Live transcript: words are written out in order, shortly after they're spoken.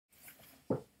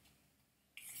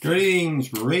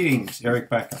Greetings, Eric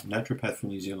Backer, naturopath from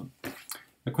New Zealand.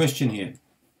 A question here.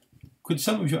 Could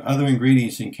some of your other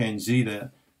ingredients in CanXida,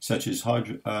 such as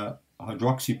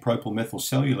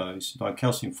hydroxypropylmethylcellulose,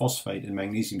 dicalcium phosphate, and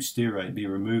magnesiumstearate, be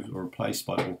removed or replaced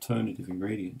by alternative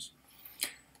ingredients?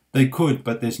 They could,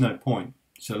 but there's no point.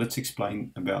 So let's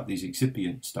explain about these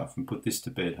excipient stuff and put this to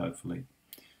bed, hopefully.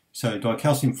 So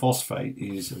dicalcium phosphate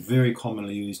is very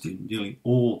commonly used in nearly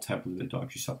all tableted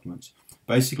dietary supplements.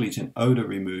 Basically, it's an odor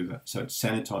remover, so it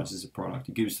sanitizes the product.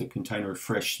 It gives the container a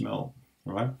fresh smell,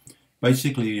 all right?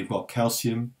 Basically, you've got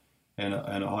calcium and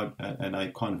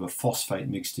a kind of a phosphate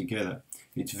mixed together.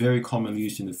 It's very commonly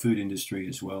used in the food industry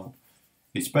as well.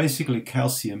 It's basically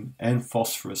calcium and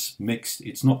phosphorus mixed.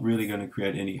 It's not really going to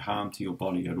create any harm to your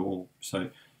body at all. So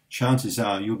chances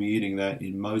are you'll be eating that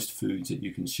in most foods that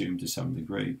you consume to some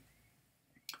degree.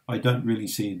 I don't really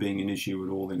see it being an issue at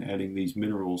all in adding these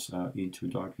minerals into a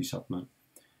dietary supplement.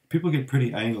 People get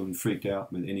pretty anal and freaked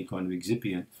out with any kind of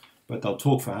excipient, but they'll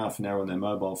talk for half an hour on their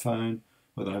mobile phone,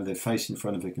 or they'll have their face in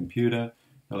front of a computer,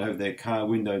 they'll have their car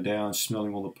window down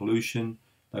smelling all the pollution,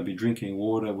 they'll be drinking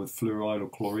water with fluoride or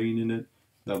chlorine in it,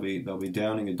 they'll be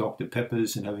downing a Dr.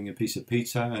 Pepper's and having a piece of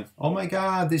pizza, and oh my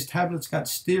God, this tablet's got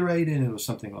stearate in it or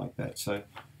something like that. So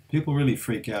people really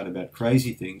freak out about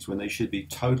crazy things when they should be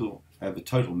have a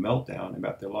total meltdown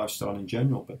about their lifestyle in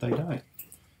general, but they don't.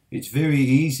 It's very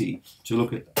easy to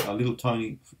look at a little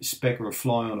tiny speck or a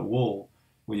fly on a wall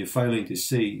when you're failing to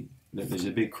see that there's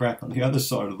a big crack on the other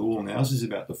side of the wall and the house is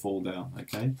about to fall down,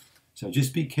 okay? So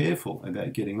just be careful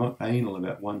about getting anal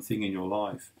about one thing in your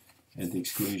life at the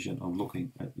exclusion of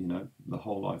looking at, the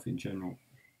whole life in general.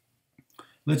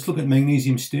 Let's look at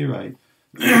magnesium stearate.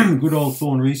 Good old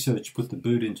Thorn Research put the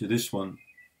boot into this one.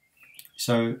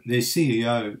 So their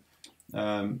CEO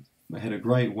had a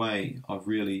great way of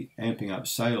really amping up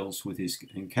sales with his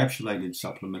encapsulated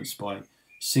supplements by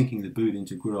sinking the boot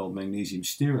into good old magnesium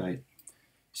stearate.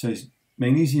 So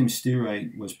magnesium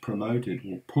stearate was promoted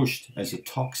or pushed as a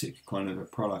toxic kind of a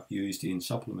product used in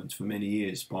supplements for many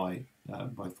years by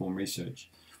Thorn Research.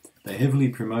 They heavily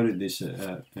promoted this,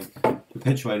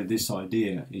 perpetuated this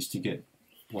idea is to get,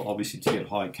 well, obviously to get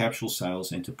high capsule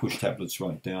sales and to push tablets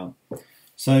right down.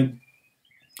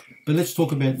 But let's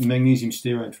talk about magnesium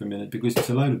stearate for a minute, because it's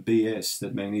a load of BS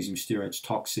that magnesium stearate's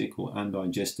toxic or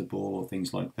undigestible or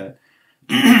things like that.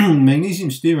 Magnesium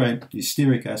stearate is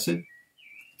stearic acid,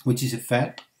 which is a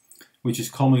fat, which is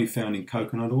commonly found in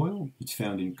coconut oil. It's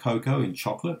found in cocoa, in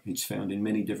chocolate. It's found in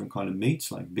many different kind of meats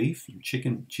like beef and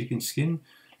chicken skin.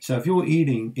 So if you're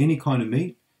eating any kind of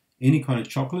meat, any kind of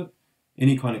chocolate,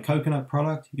 any kind of coconut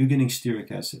product, you're getting stearic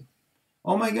acid.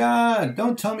 Oh my God,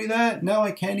 don't tell me that. Now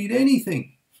I can't eat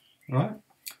anything. Right?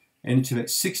 And it's about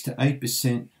 6 to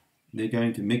 8% they're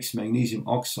going to mix magnesium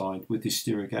oxide with this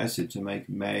stearic acid to make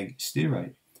mag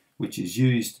stearate, which is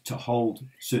used to hold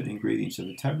certain ingredients of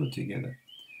a tablet together.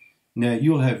 Now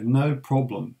you'll have no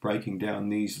problem breaking down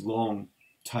these long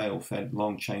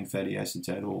chain fatty acids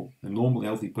at all. A normal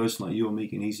healthy person like you or me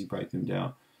can easily break them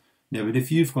down. Now, but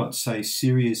if you've got, say,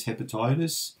 serious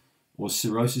hepatitis or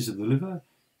cirrhosis of the liver,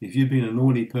 if you've been a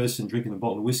naughty person drinking a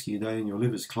bottle of whiskey a day and your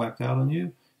liver's clapped out on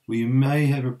you, well, you may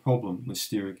have a problem with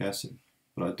stearic acid,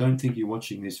 but I don't think you're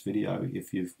watching this video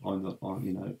if you've on the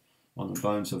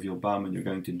bones of your bum and you're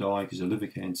going to die because of liver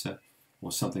cancer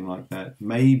or something like that.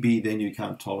 Maybe then you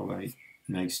can't tolerate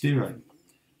mag stearate.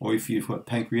 Or if you've got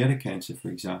pancreatic cancer, for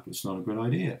example, it's not a good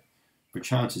idea. But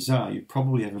chances are you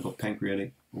probably haven't got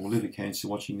pancreatic or liver cancer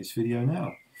watching this video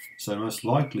now. So most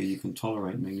likely you can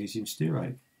tolerate magnesium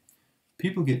stearate.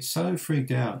 People get so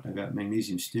freaked out about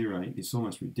magnesium stearate, it's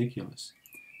almost ridiculous.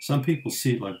 Some people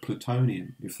see it like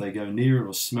plutonium. If they go near it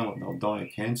or smell it, they'll die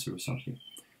of cancer or something.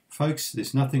 Folks,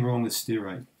 there's nothing wrong with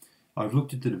stearate. I've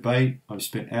looked at the debate. I've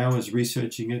spent hours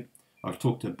researching it. I've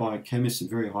talked to biochemists at a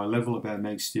very high level about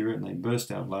mag stearate, and they burst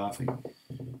out laughing.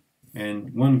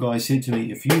 And one guy said to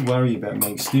me, if you worry about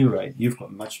mag stearate, you've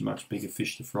got much, much bigger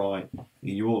fish to fry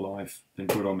in your life than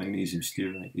good old magnesium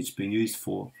stearate. It's been used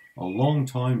for a long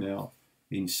time now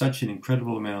in such an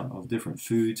incredible amount of different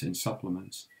foods and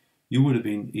supplements. You would have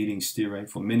been eating stearate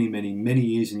for many, many, many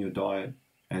years in your diet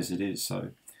as it is.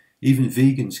 So even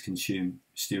vegans consume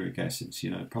stearic acids,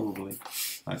 probably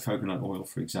coconut oil,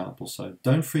 for example. So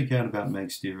don't freak out about mag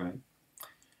stearate.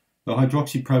 The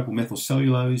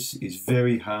hydroxypropylmethylcellulose is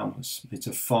very harmless. It's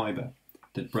a fiber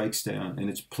that breaks down, and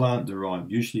it's plant-derived,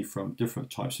 usually from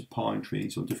different types of pine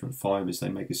trees or different fibers they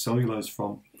make a cellulose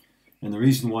from. And the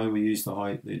reason why we use the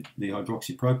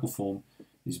hydroxypropyl form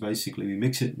is basically we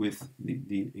mix it with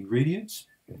the ingredients,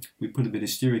 we put a bit of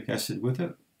stearic acid with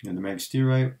it, and the mag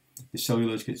stearate, the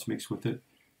cellulose gets mixed with it,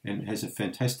 and it has a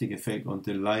fantastic effect on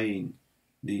delaying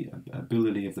the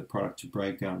ability of the product to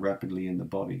break down rapidly in the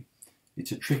body.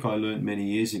 It's a trick I learned many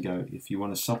years ago. If you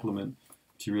want a supplement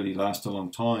to really last a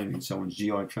long time in someone's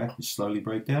GI tract and slowly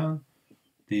break down,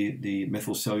 the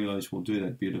methylcellulose will do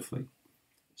that beautifully.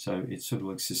 So it sort of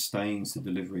like sustains the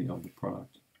delivery of the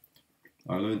product.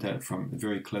 I learned that from a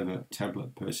very clever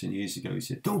tablet person years ago. He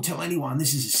said, "Don't tell anyone,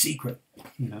 this is a secret."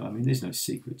 You know, I mean, there's no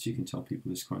secrets. You can tell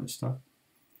people this kind of stuff.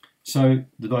 So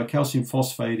the dicalcium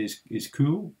phosphate is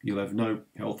cool. You'll have no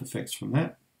health effects from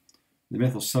that. The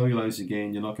methylcellulose,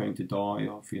 again, you're not going to die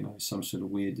of, you know, some sort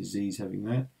of weird disease having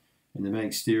that. And the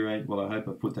Magnesiumstearate, well, I hope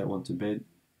I put that one to bed.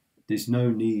 There's no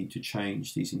need to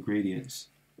change these ingredients.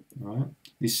 All right?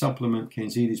 This supplement,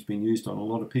 CanXida, has been used on a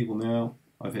lot of people now.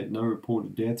 I've had no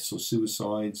reported deaths or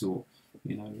suicides or,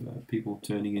 you know, people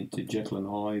turning into Jekyll and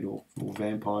Hyde or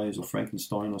vampires or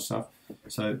Frankenstein or stuff.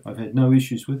 So I've had no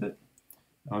issues with it.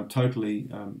 I'm totally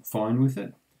fine with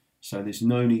it. So there's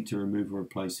no need to remove or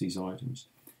replace these items.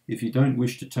 If you don't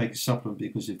wish to take a supplement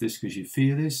because of this, because you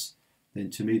fear this, then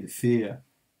to me the fear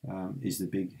is the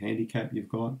big handicap you've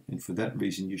got, and for that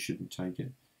reason you shouldn't take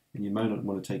it. And you may not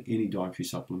want to take any dietary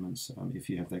supplements if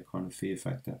you have that kind of fear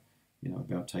factor, you know,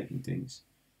 about taking things.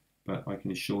 But I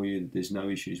can assure you that there's no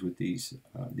issues with these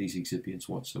excipients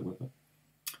whatsoever.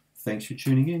 Thanks for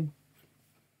tuning in.